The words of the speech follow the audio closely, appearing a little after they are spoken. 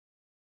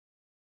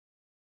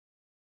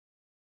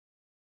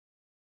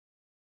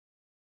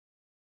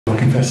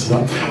confess to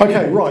that.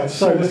 Okay, right,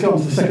 so let's go on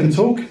to the second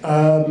talk.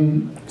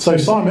 So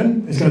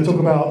Simon is going to talk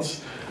about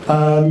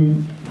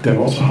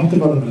DevOps for hub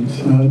development.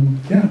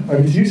 Yeah,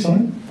 over to you,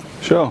 Simon.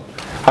 Sure.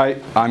 Hi,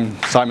 I'm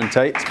Simon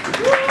Tate.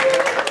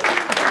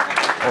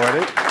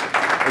 Already.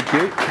 Thank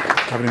you.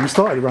 Haven't even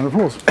started, a round of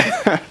applause.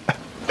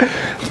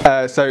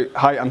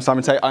 Hi, I'm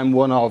Simon Tate. I'm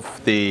one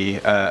of the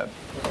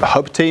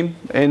hub team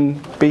in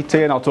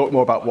BT, and I'll talk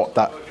more about what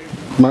that...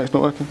 Mic's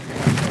not working?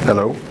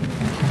 Hello.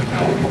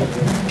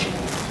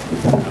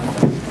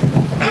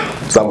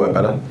 Does that work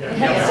better?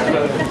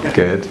 Yes.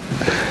 Good.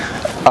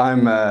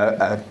 I'm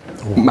a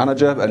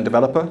manager and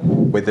developer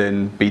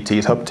within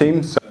BT's hub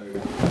team, so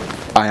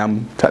I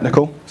am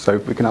technical, so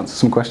we can answer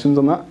some questions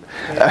on that.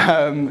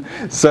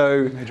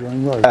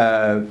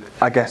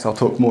 I guess I'll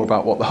talk more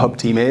about what the hub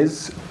team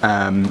is,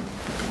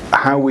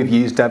 how we've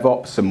used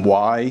DevOps and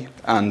why,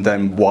 and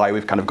then why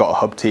we've kind of got a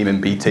hub team in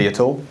BT at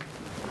all.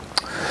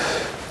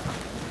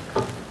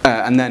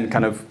 And then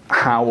kind of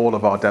how all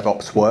of our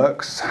DevOps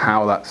works,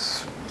 how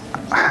that's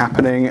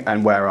happening,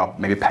 and where our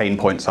maybe pain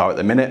points are at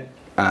the minute,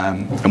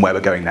 and where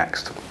we're going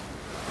next.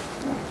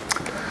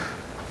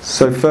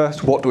 So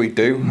first, what do we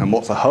do, and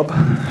what's a hub?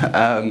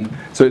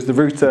 So it's the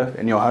router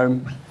in your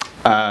home.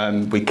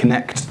 We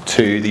connect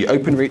to the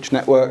OpenReach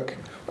network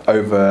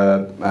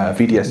over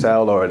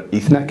VDSL or an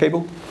Ethernet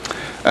cable.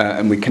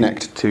 And we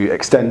connect to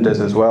extenders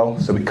as well,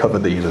 so we cover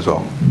these as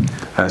well.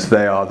 So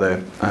they are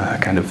the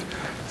kind of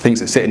things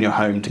that sit in your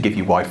home to give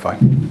you Wi-Fi.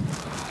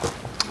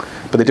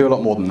 But they do a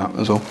lot more than that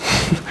as well.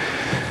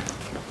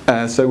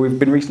 So we've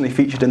been recently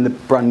featured in the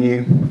brand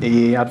new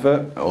EE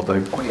advert,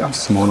 although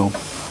someone will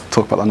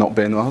talk about that not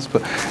being ours.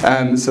 But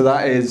so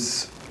that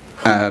is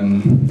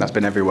that's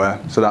been everywhere.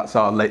 So that's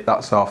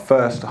our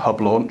first hub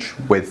launch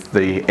with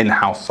the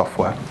in-house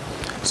software.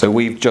 So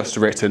we've just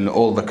written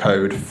all the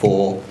code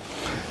for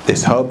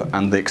this hub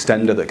and the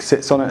extender that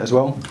sits on it as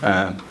well,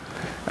 and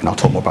I'll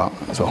talk more about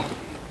that as well.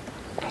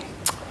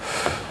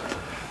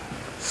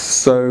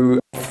 So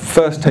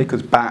first take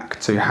us back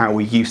to how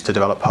we used to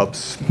develop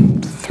hubs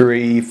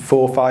 3,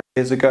 4, 5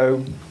 years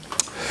ago,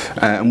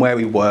 and where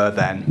we were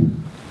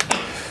then.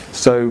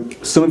 So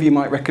some of you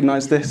might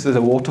recognise this as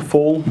a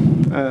waterfall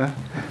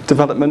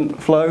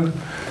development flow.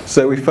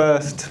 So we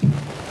first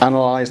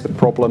analysed the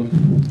problem,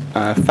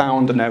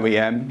 found an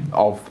OEM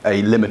of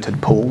a limited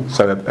pool,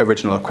 so an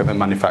original equipment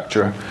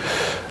manufacturer.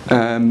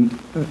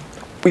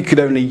 We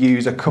could only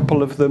use a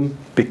couple of them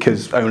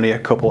because only a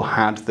couple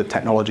had the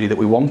technology that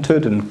we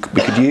wanted and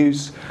we could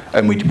use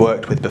and we'd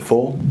worked with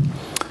before.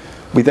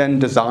 We then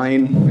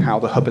design how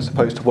the hub is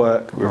supposed to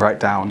work. We write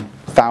down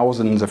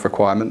thousands of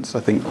requirements, I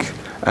think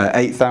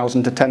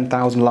 8,000 to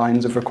 10,000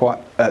 lines of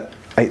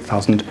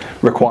 8,000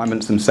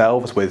 requirements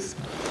themselves with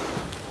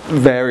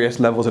various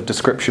levels of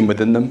description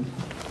within them.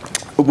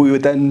 We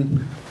would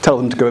then tell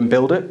them to go and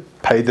build it,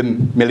 pay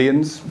them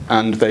millions,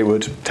 and they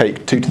would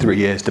take 2 to 3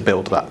 years to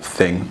build that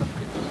thing.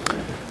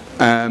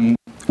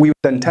 We would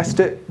then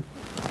test it,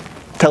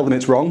 tell them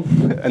it's wrong,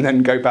 and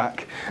then go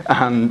back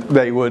and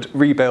they would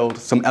rebuild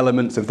some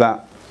elements of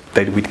that.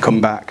 We'd come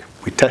back,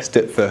 we'd test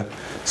it for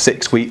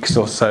 6 weeks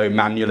or so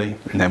manually,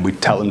 and then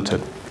we'd tell them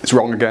it's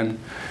wrong again,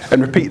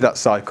 and repeat that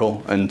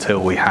cycle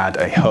until we had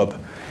a hub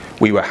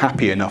we were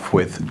happy enough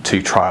with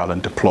to trial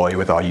and deploy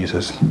with our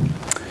users.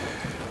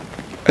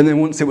 And then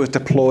once it was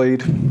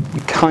deployed, we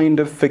kind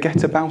of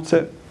forget about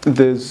it.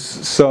 There's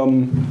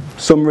some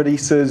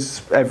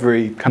releases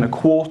every kind of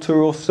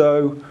quarter or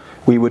so.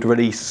 We would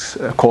release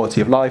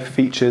quality of life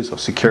features or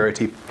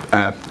security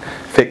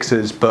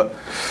fixes, but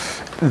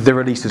the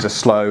releases are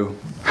slow,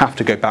 have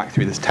to go back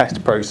through this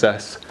test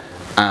process,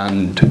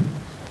 and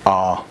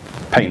are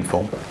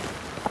painful.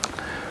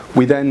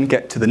 We then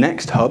get to the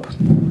next hub,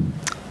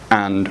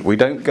 and we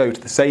don't go to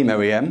the same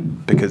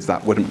OEM because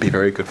that wouldn't be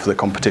very good for the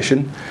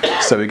competition.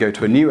 So we go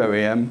to a new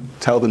OEM,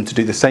 tell them to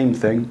do the same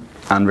thing,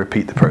 and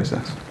repeat the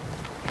process.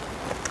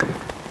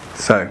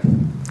 So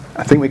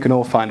I think we can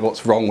all find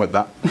what's wrong with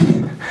that.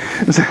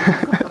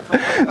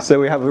 So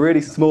we have a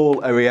really small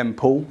OEM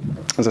pool.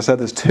 As I said,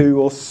 there's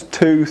 2,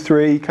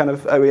 3 kind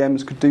of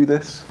OEMs could do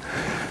this.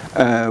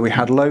 We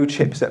had low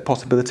chipset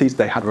possibilities.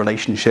 They had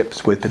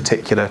relationships with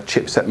particular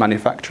chipset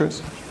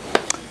manufacturers.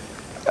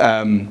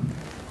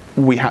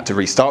 We had to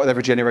restart with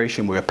every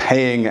generation. We were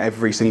paying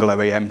every single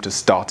OEM to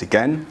start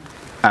again.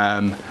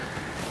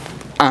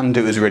 And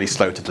it was really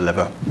slow to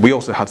deliver. We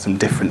also had some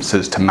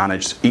differences to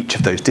manage each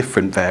of those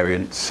different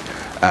variants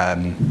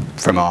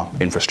from our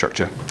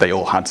infrastructure. They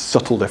all had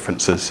subtle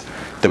differences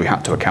that we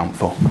had to account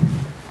for.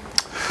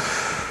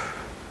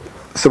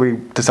 So we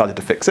decided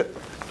to fix it.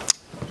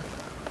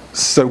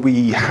 So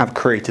we have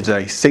created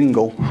a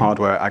single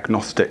hardware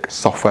agnostic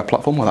software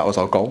platform. Well, that was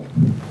our goal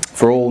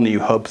for all new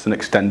hubs and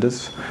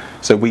extenders.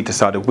 So we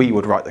decided we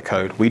would write the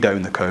code, we'd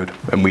own the code,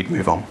 and we'd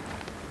move on.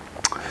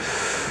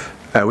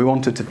 We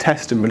wanted to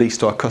test and release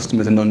to our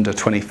customers in under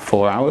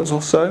 24 hours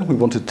or so. We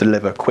wanted to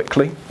deliver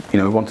quickly.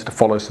 We wanted to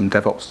follow some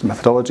DevOps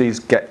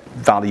methodologies, get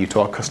value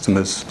to our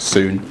customers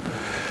soon.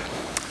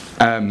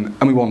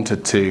 And we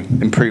wanted to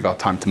improve our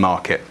time to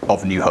market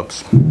of new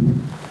hubs.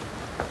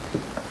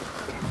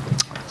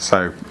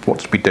 So what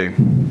did we do?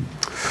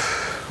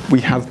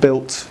 We have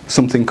built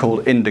something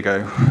called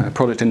Indigo,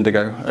 Project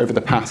Indigo, over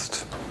the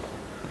past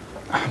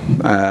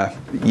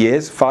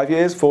years, 5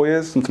 years, 4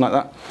 years, something like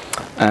that.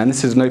 And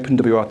this is an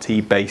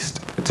OpenWRT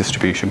based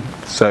distribution.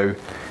 So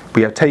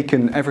we have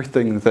taken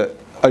everything that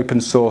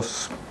open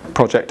source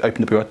project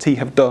OpenWRT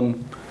have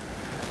done,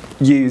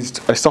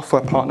 used a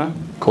software partner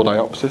called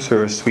Iopsis, who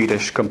are a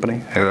Swedish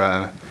company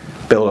who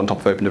build on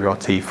top of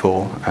OpenWRT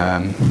for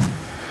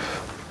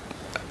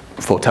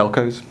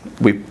telcos.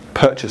 We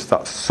purchased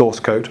that source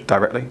code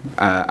directly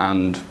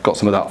and got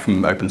some of that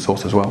from open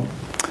source as well.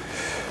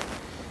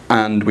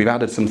 And we've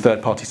added some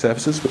third-party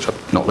services, which are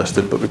not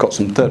listed, but we've got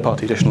some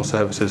third-party additional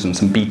services and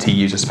some BT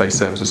user space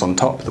services on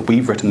top that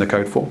we've written the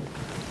code for.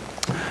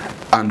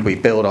 And we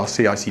build our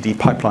CI/CD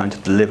pipeline to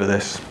deliver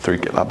this through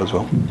GitLab as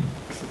well.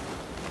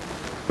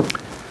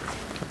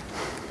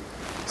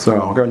 So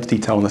I'll go into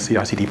detail on the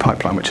CI/CD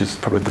pipeline, which is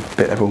probably the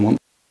bit everyone wants.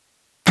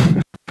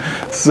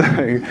 So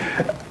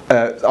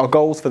our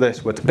goals for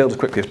this were to build as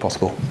quickly as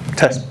possible,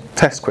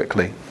 test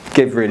quickly,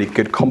 give really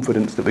good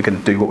confidence that we're going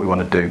to do what we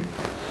want to do.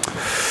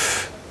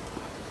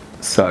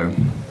 So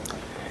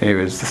here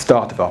is the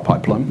start of our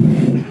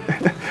pipeline.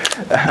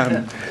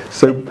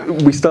 So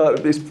we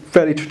start, it's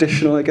fairly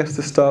traditional, I guess,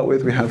 to start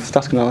with. We have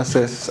static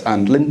analysis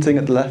and linting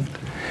at the left.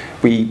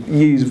 We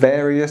use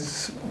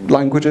various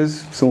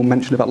languages. Someone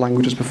mentioned about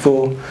languages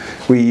before.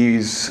 We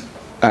use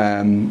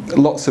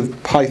lots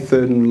of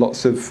Python,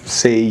 lots of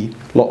C,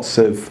 lots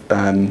of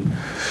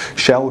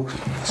shell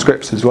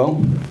scripts as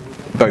well,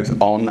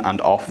 both on and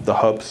off the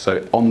hub.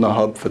 So on the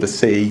hub for the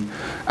C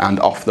and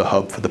off the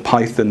hub for the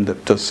Python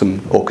that does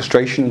some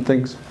orchestration and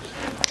things.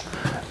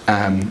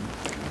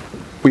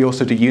 We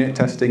also do unit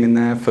testing in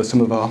there for some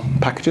of our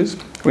packages.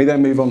 We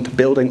then move on to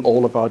building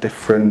all of our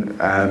different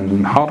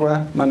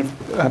hardware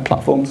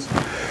platforms.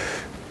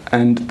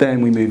 And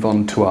then we move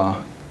on to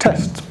our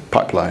test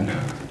pipeline.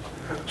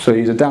 So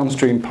use a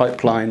downstream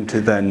pipeline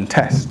to then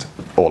test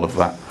all of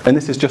that. And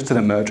this is just in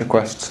a merge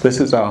request. This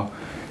is our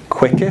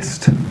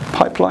quickest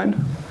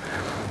pipeline.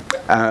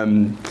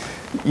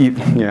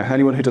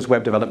 Anyone who does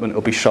web development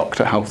will be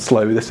shocked at how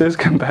slow this is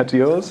compared to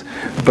yours.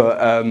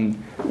 But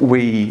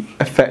we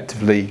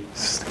effectively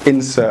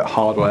insert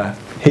hardware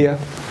here,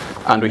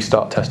 and we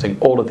start testing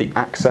all of the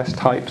access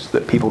types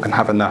that people can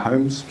have in their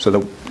homes, so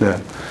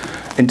the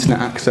internet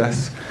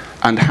access,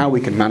 and how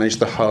we can manage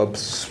the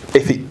hubs,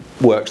 if it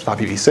works for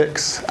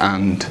IPv6,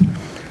 and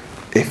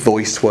if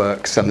voice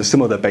works, and there's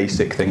some other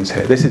basic things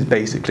here. This is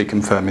basically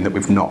confirming that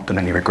we've not done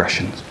any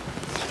regressions,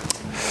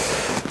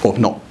 or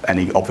not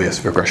any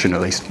obvious regression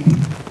at least.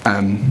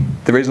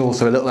 There is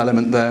also a little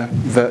element there,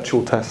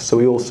 virtual tests, so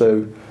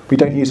we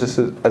don't use this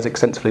as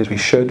extensively as we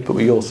should, but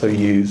we also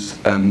use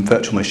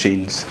virtual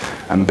machines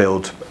and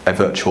build a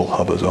virtual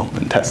hub as well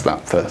and test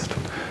that first.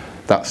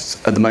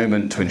 That's at the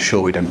moment to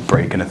ensure we don't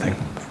break anything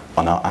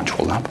on our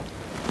actual lab.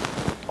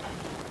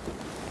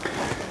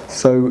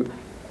 So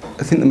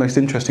I think the most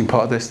interesting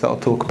part of this that I'll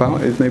talk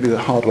about is maybe the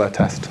hardware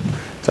test.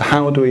 So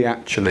how do we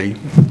actually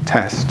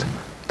test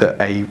that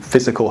a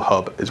physical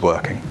hub is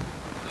working?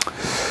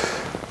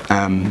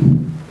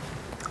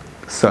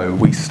 So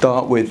we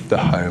start with the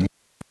home.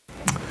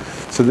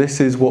 So this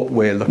is what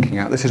we're looking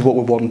at. This is what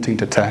we're wanting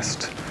to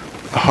test.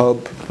 A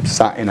hub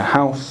sat in a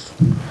house.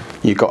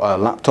 You've got a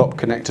laptop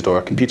connected or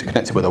a computer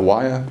connected with a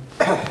wire.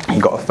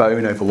 You've got a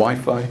phone over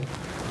Wi-Fi.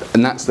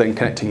 And that's then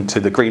connecting to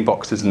the green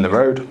boxes in the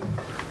road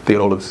that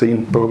you'll all have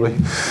seen probably.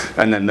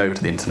 And then over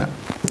to the internet.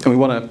 And we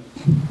want to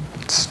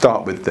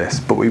start with this,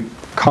 but we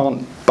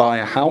can't buy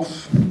a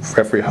house for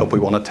every hub we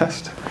want to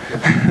test.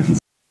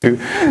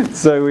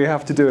 So we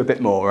have to do a bit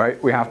more,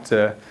 right? We have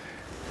to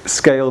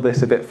scale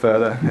this a bit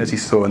further. As you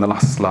saw in the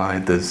last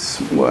slide,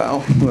 there's,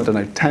 well, I don't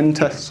know, 10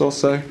 tests or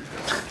so.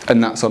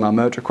 And that's on our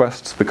merge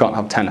requests. We can't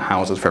have 10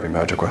 houses for every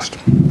merge request.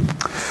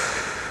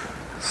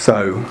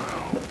 So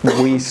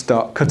we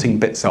start cutting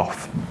bits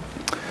off.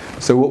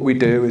 So what we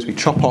do is we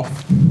chop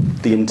off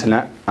the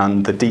internet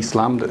and the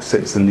DSLAM that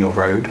sits in your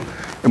road,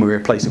 and we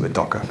replace it with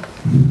Docker.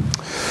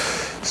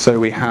 So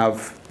we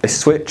have a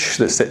switch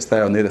that sits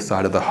there on the other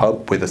side of the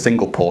hub with a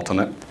single port on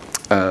it,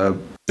 the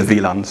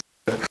VLANs.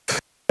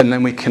 And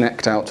then we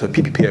connect out to a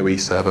PPPoE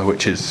server,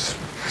 which is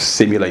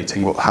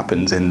simulating what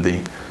happens in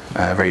the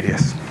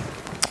radius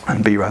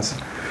and BRAS.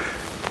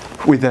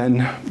 We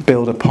then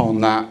build upon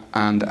that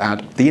and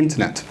add the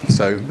internet.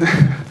 So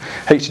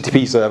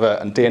HTTP server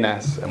and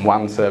DNS and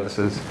WAN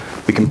services.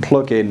 We can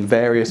plug in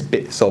various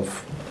bits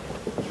of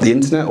the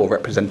internet or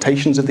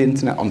representations of the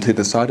internet onto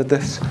the side of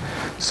this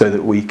so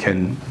that we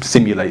can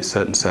simulate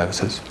certain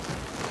services.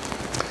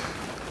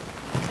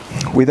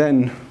 We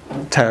then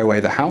tear away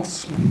the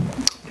house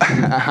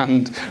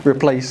and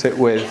replace it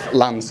with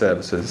LAN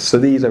services. So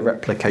these are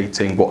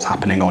replicating what's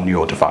happening on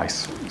your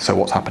device. So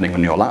what's happening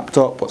on your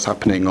laptop, what's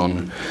happening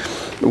on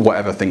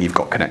whatever thing you've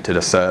got connected,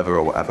 a server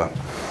or whatever.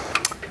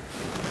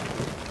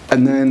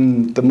 And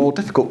then the more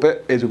difficult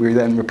bit is we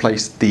then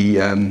replace the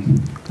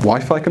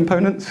Wi-Fi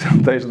components.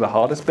 Those are the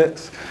hardest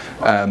bits.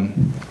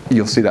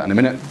 You'll see that in a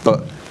minute,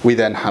 but we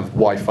then have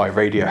Wi-Fi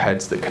radio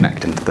heads that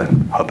connect into the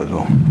hub as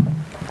well.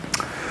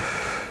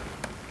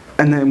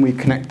 And then we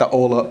connect that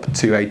all up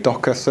to a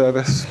Docker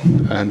service.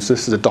 So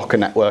this is a Docker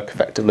network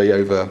effectively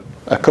over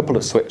a couple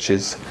of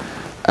switches,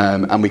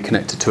 and we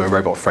connect it to a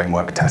robot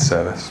framework test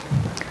service.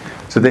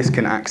 So this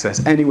can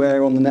access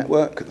anywhere on the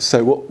network.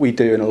 So what we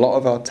do in a lot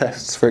of our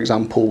tests, for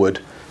example, would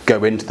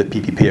go into the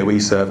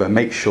PPPoE server,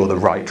 make sure the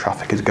right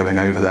traffic is going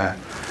over there,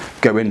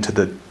 go into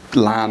the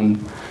LAN,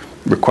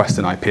 request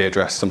an IP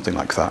address, something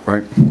like that,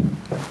 right?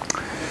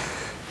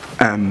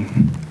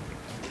 And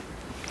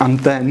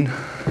then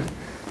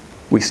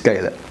we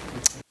scale it.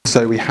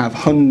 So we have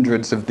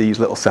hundreds of these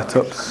little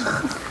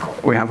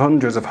setups. We have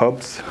hundreds of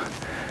hubs,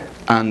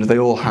 and they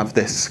all have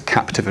this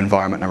captive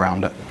environment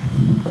around it.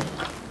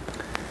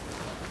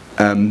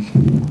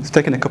 It's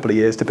taken a couple of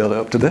years to build it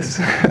up to this,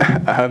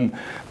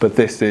 but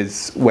this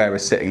is where we're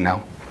sitting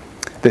now.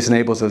 This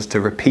enables us to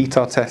repeat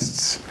our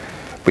tests.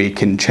 We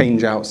can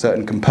change out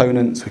certain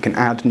components, we can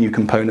add new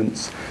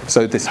components.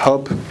 So this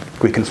hub,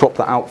 we can swap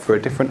that out for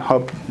a different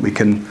hub. We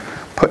can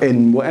put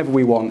in whatever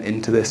we want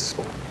into this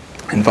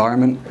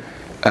environment.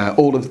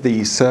 All of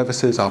these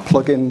services are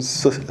plugins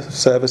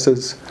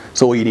services.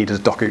 So all you need is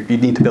Docker. You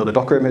need to build a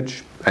Docker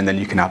image, and then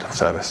you can add a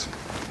service.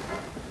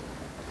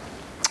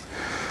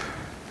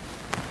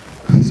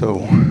 So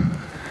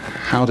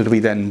how did we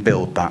then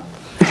build that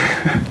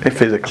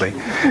physically?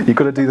 You've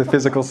got to do the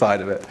physical side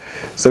of it.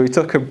 So we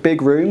took a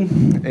big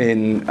room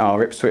in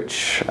our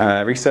Ipswich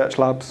research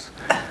labs,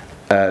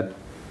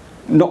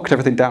 knocked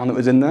everything down that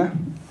was in there,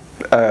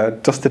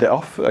 dusted it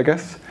off, I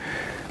guess.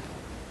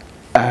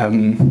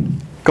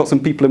 Got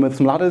some people in with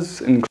some ladders,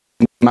 including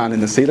the man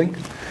in the ceiling.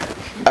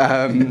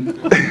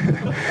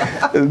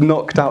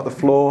 Knocked out the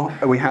floor.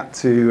 We had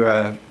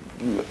to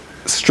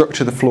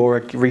restructure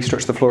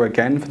the floor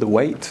again for the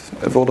weight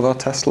of all of our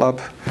test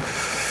lab.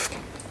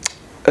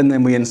 And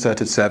then we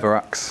inserted server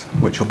racks,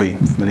 which will be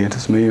familiar to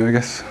some of you, I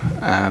guess.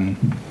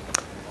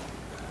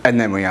 And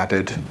then we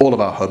added all of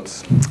our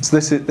hubs. So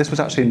this was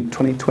actually in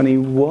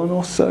 2021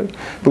 or so.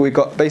 But we've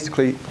got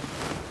basically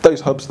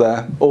those hubs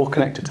there, all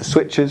connected to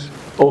switches,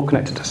 all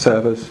connected to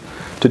servers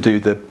to do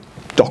the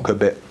Docker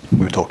bit we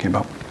were talking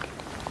about.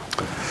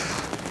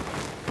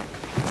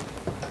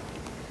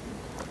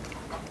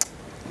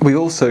 We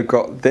also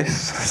got this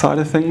side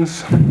of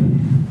things.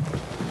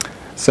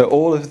 So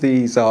all of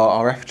these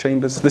are RF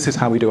chambers. This is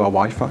how we do our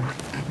Wi-Fi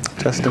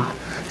testing.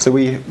 So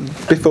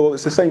before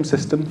it's the same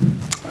system.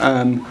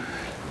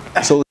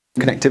 It's all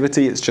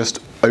connectivity, it's just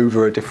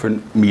over a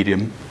different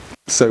medium.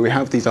 So we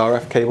have these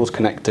RF cables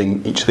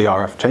connecting each of the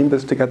RF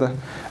chambers together,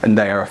 and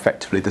they are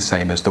effectively the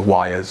same as the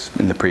wires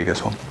in the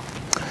previous one.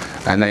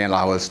 And they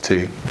allow us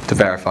to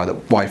verify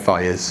that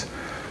Wi-Fi is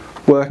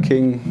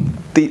working.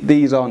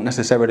 These aren't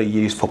necessarily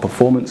used for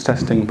performance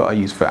testing, but are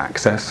used for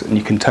access, and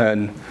you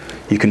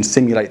can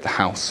simulate the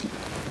house.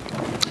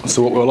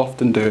 So what we'll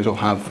often do is we'll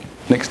have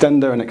an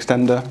extender,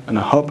 and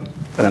a hub,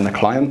 and then a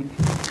client,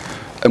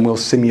 and we'll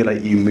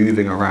simulate you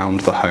moving around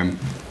the home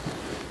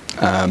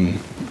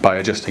by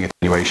adjusting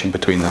attenuation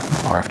between the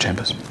RF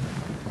chambers.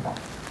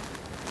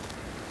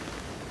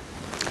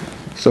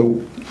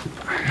 So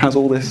has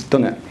all this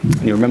done it?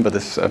 And you remember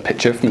this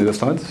picture from the other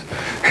slides?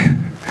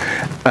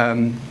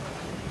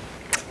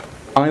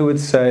 I would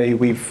say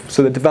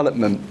so the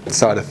development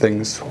side of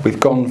things, we've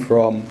gone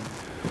from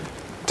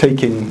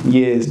taking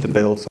years to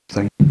build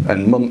something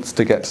and months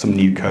to get some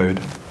new code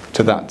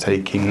to that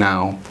taking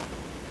now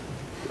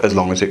as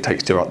long as it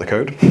takes to write the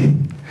code.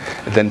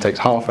 It then takes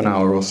half an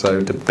hour or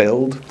so to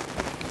build,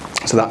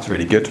 so that's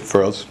really good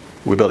for us.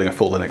 We're building a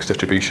full Linux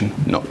distribution,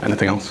 not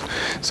anything else.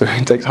 So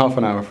it takes half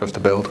an hour for us to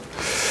build.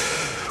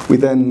 We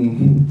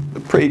then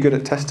are pretty good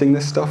at testing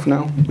this stuff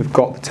now. We've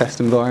got the test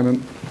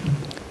environment.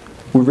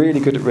 We're really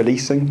good at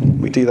releasing.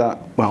 We do that,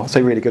 well, I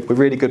say really good. We're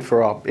really good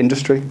for our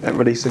industry at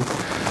releasing.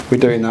 We're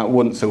doing that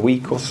once a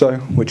week or so,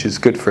 which is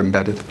good for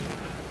embedded.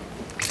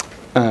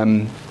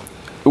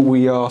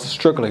 We are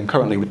struggling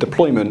currently with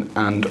deployment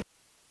and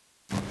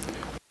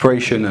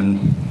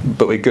operation,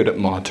 but we're good at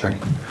monitoring.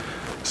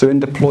 So in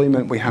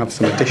deployment, we have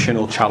some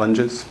additional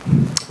challenges.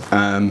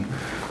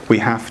 We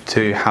have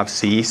to have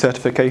CE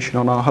certification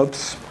on our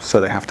hubs, so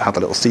they have to have a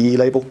little CE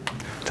label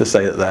to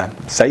say that they're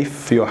safe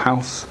for your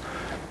house.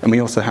 And we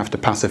also have to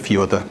pass a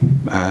few other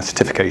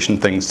certification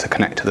things to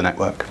connect to the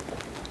network.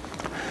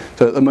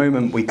 So at the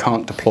moment, we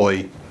can't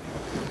deploy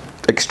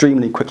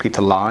extremely quickly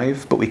to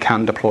live, but we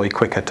can deploy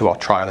quicker to our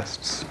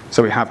trialists.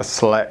 So we have a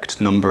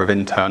select number of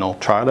internal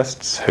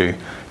trialists who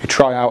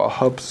try out our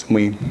hubs, and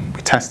we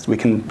test. We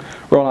can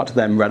roll out to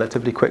them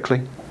relatively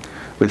quickly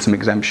with some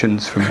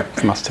exemptions from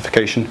our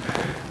certification.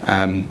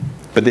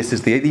 But these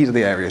are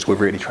the areas we're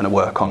really trying to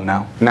work on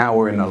now. Now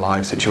we're in a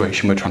live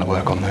situation, we're trying to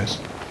work on those.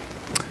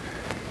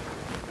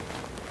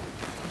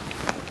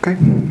 Okay.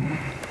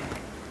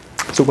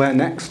 So where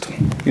next?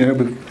 You know,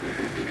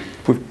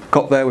 we've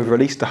got there, we've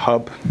released a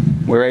hub,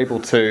 we're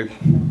able to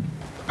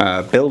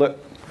build it,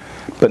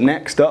 But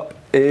next up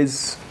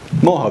is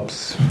more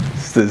hubs.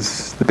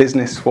 The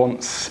business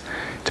wants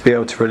to be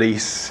able to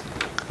release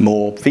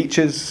more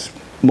features,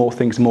 more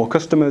things, more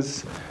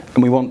customers,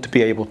 and we want to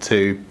be able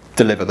to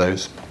deliver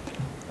those.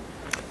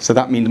 So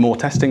that means more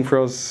testing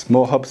for us,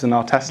 more hubs in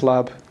our test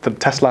lab. The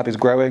test lab is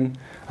growing.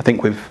 I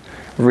think we've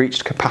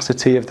reached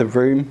capacity of the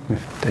room.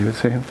 If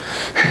David's here.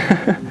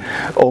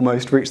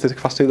 Almost reached the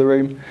capacity of the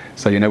room.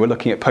 So we're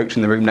looking at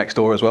poaching the room next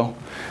door as well.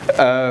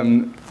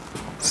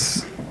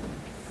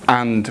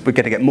 And we're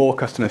going to get more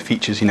customer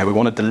features. We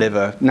want to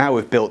deliver. Now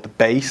we've built the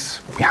base,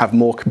 we have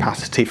more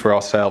capacity for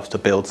ourselves to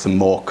build some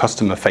more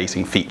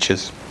customer-facing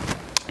features.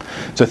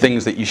 So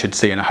things that you should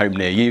see in a home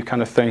near you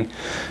kind of thing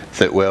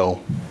that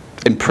will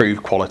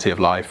improve quality of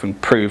life,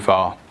 improve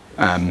our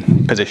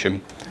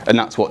position. And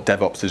that's what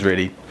DevOps is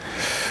really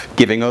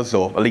giving us,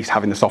 or at least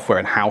having the software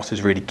in-house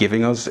is really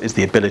giving us, is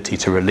the ability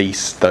to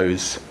release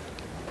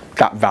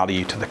that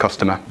value to the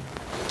customer.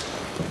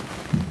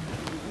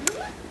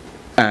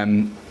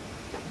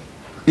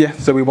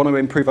 So we want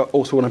to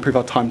also want to improve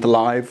our time to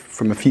live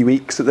from a few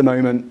weeks at the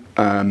moment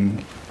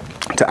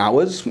to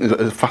hours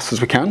as fast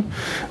as we can.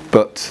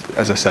 But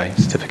as I say,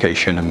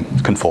 certification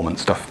and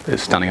conformance stuff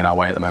is standing in our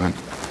way at the moment.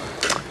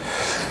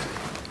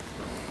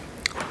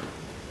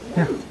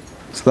 Yeah.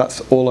 So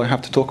that's all I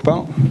have to talk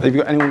about. Have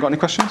you anyone got any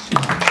questions?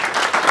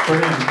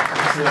 Brilliant.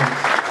 Excellent.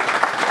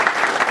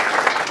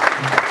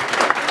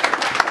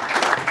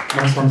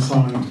 Nice one,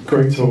 Simon.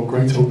 Great talk,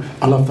 great talk.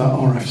 I love that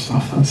RF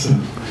stuff. That's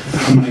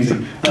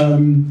amazing.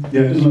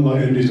 Yeah, it doesn't look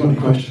like anybody's got any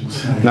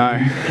questions. So. No.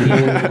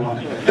 Well,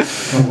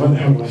 where the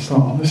hell do I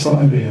start? Let's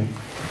start over here.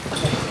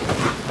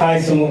 Hi,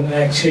 Simon.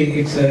 Actually,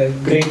 it's a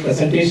great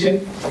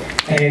presentation,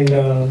 and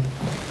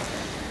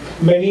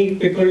many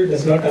people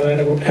does not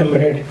aware about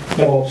embedded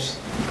DevOps.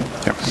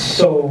 Yep.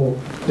 So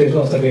this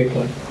was a great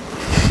one.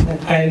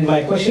 And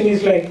my question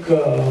is like,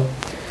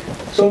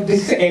 so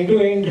this is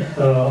end-to-end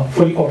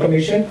full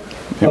automation,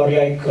 or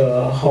like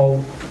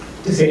how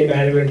is any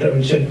manual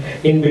intervention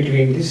in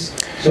between this?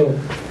 So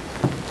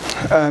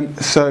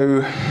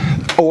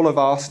all of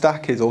our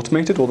stack is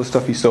automated, all the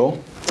stuff you saw.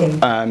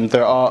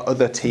 There are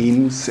other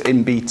teams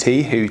in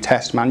BT who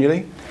test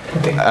manually.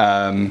 Okay.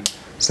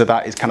 So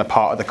that is kind of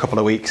part of the couple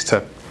of weeks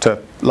to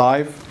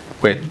live.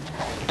 We're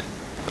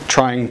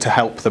trying to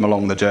help them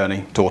along the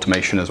journey to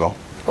automation as well.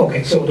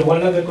 Okay, so the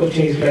one other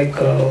question is like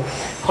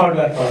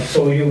hardware part.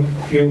 So you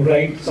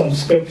write some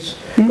scripts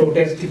to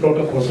test the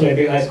protocols,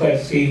 maybe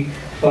I2C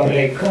or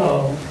like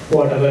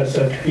whatever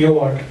that you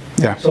want.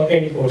 Yeah. So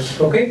any course,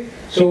 okay?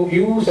 So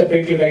you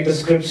separately write the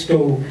scripts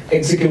to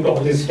execute all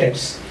these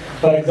steps.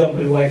 For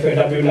example, Wi-Fi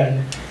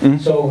WLAN.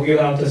 So you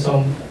have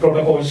some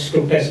protocols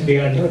to test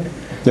beyond that.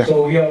 Yeah.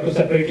 So you have to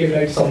separately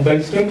write some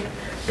build script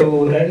to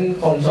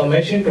run on some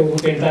machine to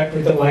interact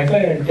with the Wi-Fi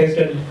and test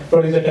and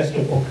produce a test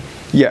report.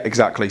 Yeah,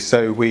 exactly.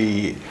 So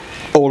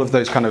all of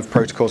those kind of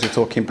protocols you're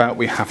talking about,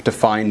 we have to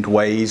find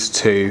ways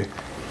to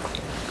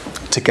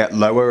get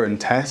lower and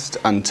test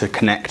and to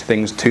connect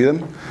things to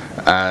them.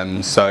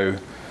 So,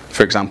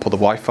 for example, the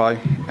Wi-Fi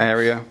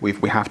area, we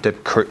have to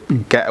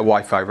get a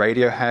Wi-Fi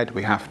radio head.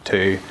 We have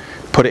to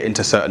put it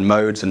into certain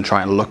modes and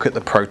try and look at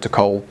the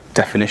protocol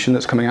definition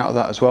that's coming out of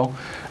that as well,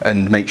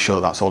 and make sure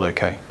that that's all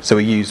okay. So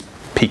we use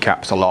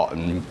PCAPs a lot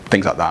and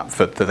things like that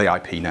for the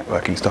IP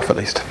networking stuff at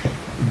least.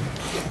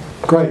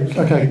 Great.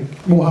 Okay.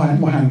 More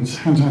hands.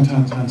 Hands.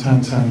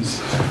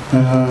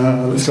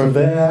 Let's go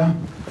there.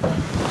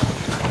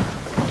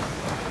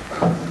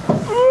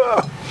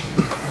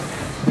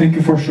 Thank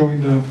you for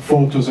showing the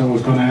photos. I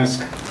was going to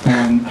ask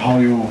how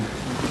you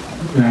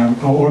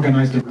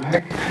organize the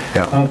rack.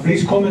 Yeah.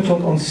 Please comment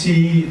on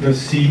CE, the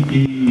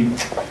CE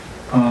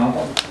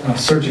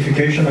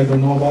certification. I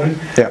don't know about it.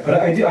 Yeah. But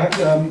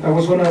I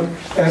was going to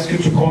ask you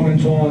to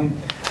comment on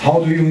how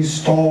do you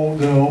install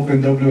the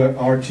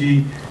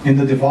OpenWRT in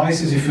the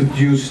devices, if you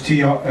use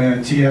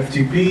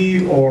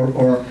TFTP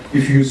or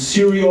if you use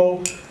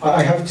serial.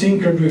 I have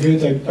tinkered with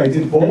it. I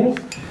did both.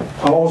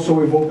 Also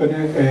with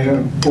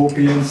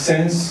OPN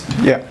Sense.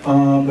 Yeah.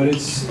 But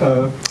it's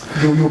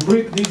you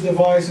brick these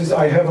devices.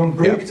 I haven't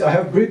bricked. Yeah. I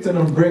have bricked and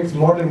unbricked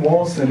more than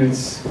once, and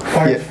it's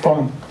quite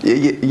fun.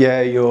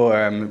 Yeah,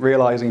 you're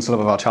realizing some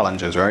of our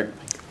challenges, right?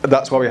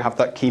 That's why we have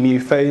that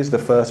QEMU phase, the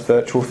first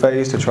virtual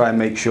phase, to try and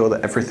make sure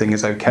that everything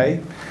is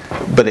okay.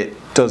 But it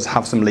does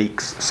have some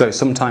leaks. So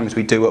sometimes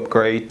we do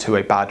upgrade to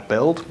a bad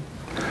build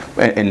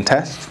in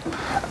test,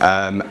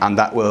 and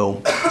that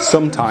will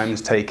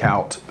sometimes take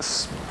out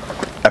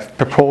a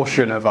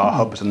proportion of our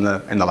hubs in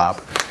the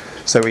lab.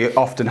 So we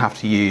often have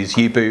to use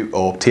U-boot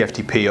or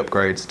TFTP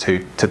upgrades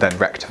to then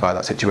rectify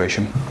that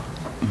situation.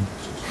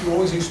 You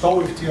always install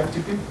with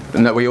TFTP?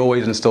 No, we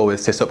always install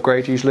with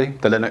sysupgrade usually,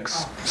 the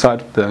Linux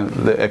side, the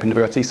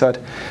OpenWRT side.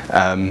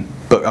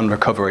 But on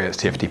recovery it's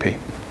TFTP.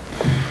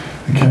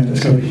 Okay,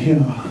 let's go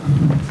here.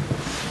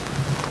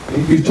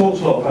 You've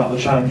talked a lot about the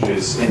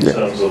challenges in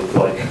terms of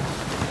like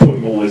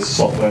putting all this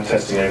software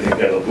testing and everything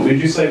together, but would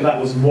you say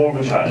that was more of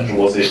a challenge, or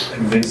was it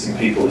convincing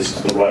people this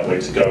is the right way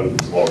to go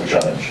was more of a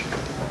challenge?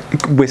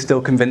 We're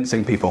still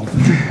convincing people.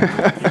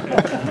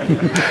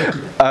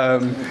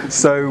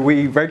 So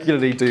we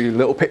regularly do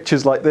little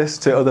pitches like this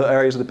to other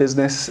areas of the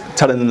business,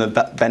 telling them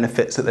the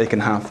benefits that they can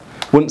have.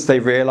 Once they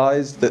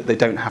realise that they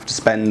don't have to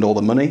spend all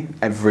the money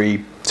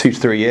every 2 to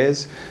 3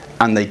 years,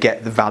 and they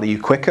get the value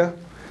quicker,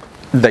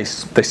 they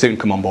soon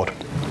come on board.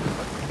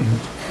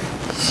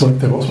 It's like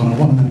DevOps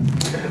 101 then.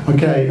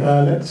 Okay,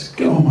 let's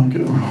go. Oh my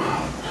god,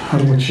 how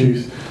do I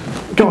choose?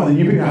 Go on then,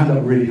 you put your hand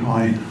up really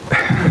high.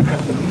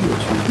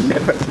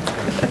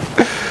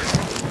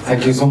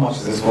 Thank you so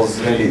much, this was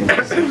really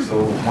interesting.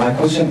 So my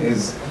question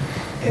is,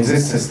 in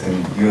this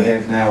system, you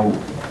have now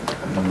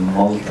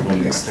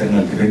multiple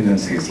external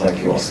dependencies, like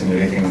you are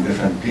simulating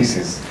different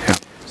pieces.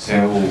 So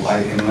I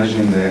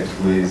imagine that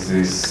with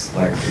this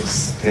like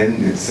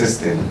extended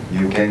system,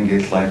 you can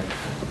get like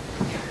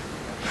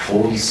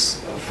false,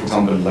 for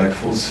example, like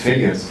false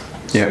failures.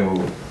 Yeah.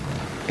 So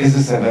is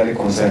this a valid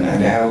concern,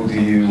 and how do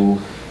you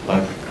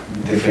like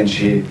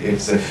differentiate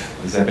if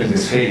the build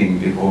is failing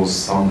because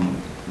some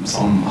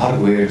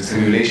hardware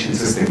simulation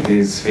system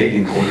is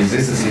failing, or is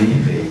this a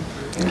fail?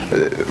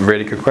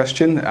 Really good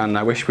question, and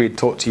I wish we'd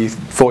talked to you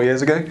 4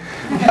 years ago.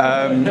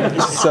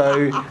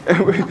 So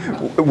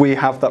we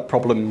have that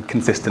problem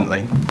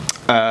consistently.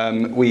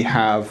 We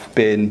have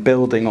been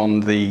building on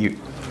the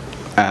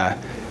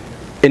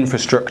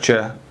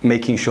infrastructure,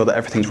 making sure that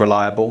everything's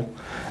reliable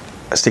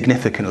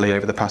significantly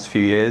over the past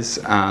few years,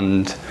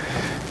 and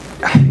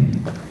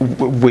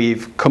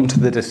we've come to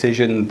the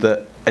decision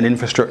that an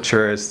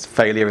infrastructure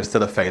failure is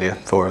still a failure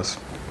for us.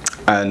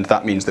 And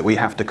that means that we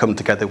have to come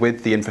together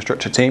with the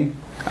infrastructure team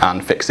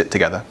and fix it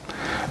together.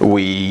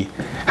 We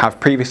have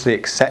previously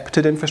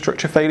accepted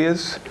infrastructure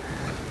failures,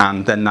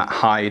 and then that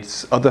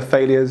hides other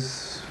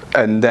failures,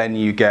 and then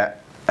you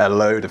get a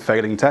load of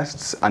failing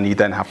tests, and you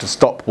then have to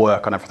stop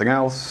work on everything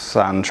else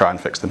and try and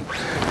fix them.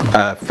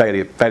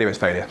 Failure is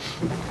failure.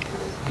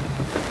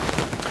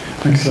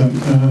 Excellent.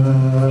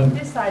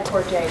 This side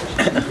for James.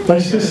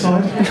 This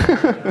side?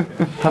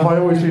 Have I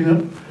always been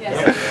up?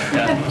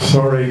 Yes.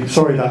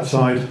 Sorry that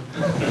side.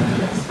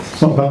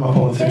 It's not about my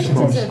politics, I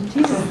promise.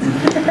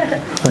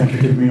 Thank you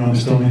for giving me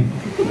honest on.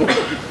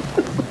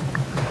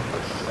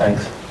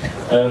 Thanks.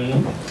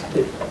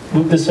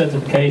 With the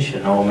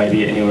certification, or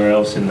maybe anywhere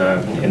else in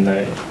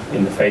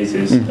the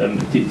phases,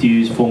 do you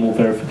use formal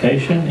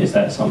verification? Is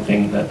that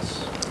something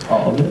that's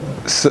part of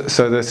it?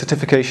 So the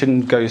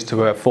certification goes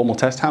to a formal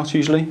test house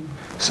usually.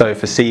 So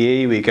for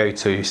CE, we go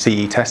to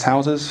CE test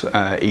houses,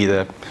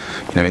 either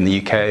in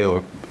the UK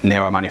or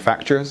near our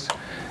manufacturers.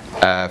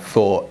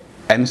 For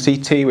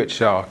MCT,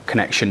 which are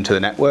connection to the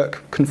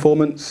network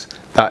conformance,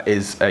 that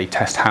is a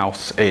test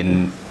house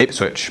in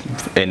Ipswich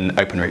in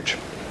OpenReach.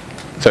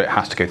 So it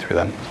has to go through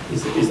them.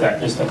 Is that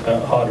just at a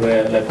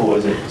hardware level, or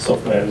is it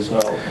software as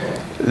well?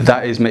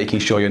 That is making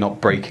sure you're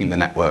not breaking the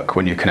network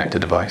when you connect a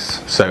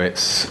device. So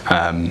it's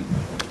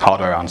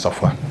hardware and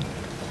software.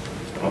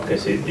 Okay,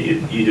 so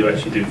you do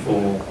actually do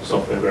formal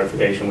software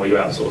verification where you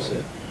outsource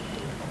it?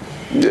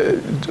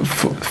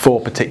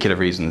 For particular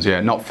reasons, yeah.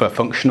 Not for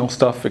functional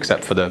stuff,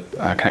 except for the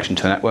connection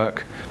to the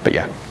network, but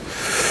yeah.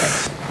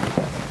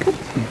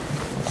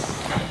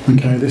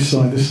 Okay, this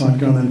side,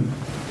 go on then.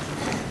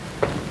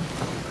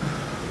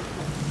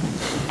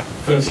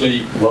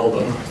 Firstly, well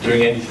done.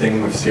 Doing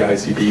anything with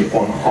CI/CD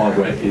on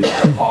hardware is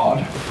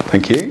hard.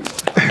 Thank you.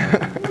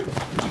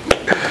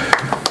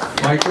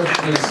 My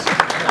question is,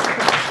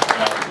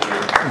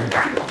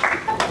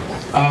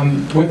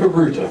 with a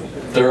router,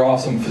 there are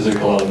some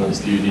physical elements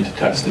that you need to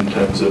test in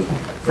terms of,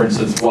 for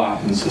instance, what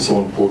happens if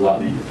someone pulls out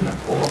the Ethernet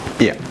port?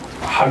 Yeah.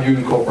 Have you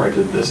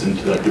incorporated this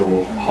into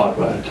your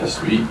hardware test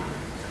suite?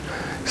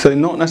 So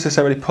not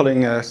necessarily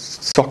pulling a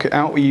socket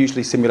out. We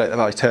usually simulate that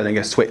by turning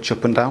a switch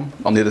up and down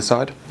on the other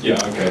side. Yeah,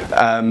 okay.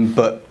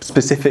 But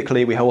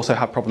specifically, we also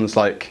have problems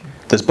like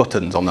there's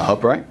buttons on the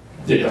hub, right?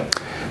 Yeah.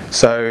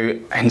 So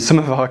in some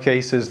of our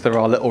cases, there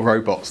are little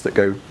robots that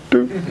go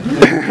doo.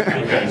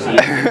 Okay, so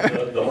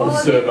the whole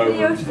servo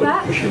runs for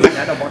pushing it.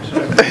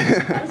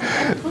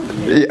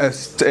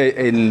 Yes,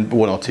 in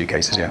 1 or 2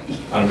 cases, yeah.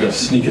 I'm going to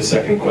sneak a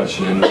second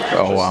question in.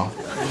 Oh, wow.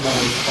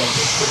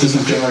 This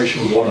is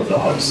generation 1 of the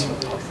hubs.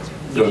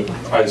 So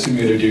I assume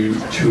you're going to do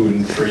 2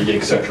 and 3,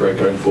 etc.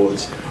 going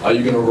forwards. Are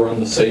you going to run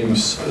the same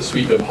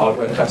suite of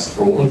hardware tests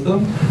for all of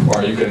them, or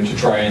are you going to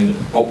try and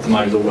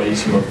optimize away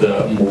some of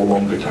the more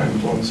longer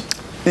term ones?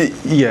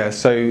 Yeah,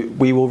 so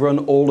we will run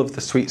all of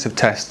the suites of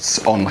tests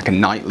on like a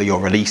nightly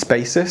or release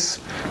basis,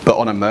 but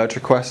on a merge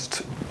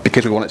request,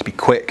 because we want it to be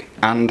quick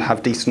and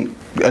have decent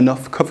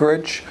enough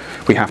coverage,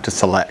 we have to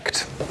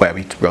select where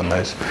we run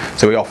those.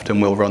 So we often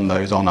will run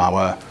those on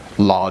our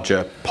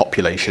larger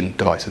population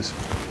devices.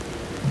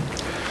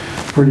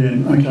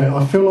 Brilliant. Okay,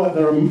 I feel like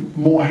there are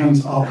more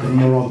hands up than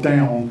there are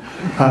down.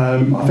 I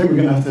think we're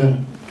going to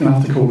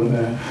have to call it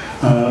there.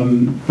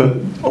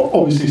 But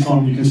obviously,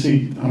 Simon, you can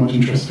see how much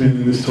interest has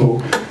been in this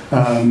talk.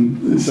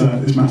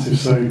 It's massive.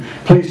 So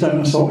please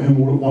don't assault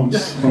him all at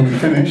once when we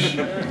finish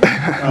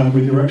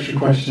with your extra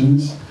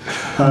questions.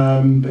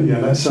 But yeah,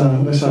 let's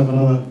have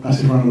another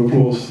massive round of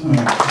applause.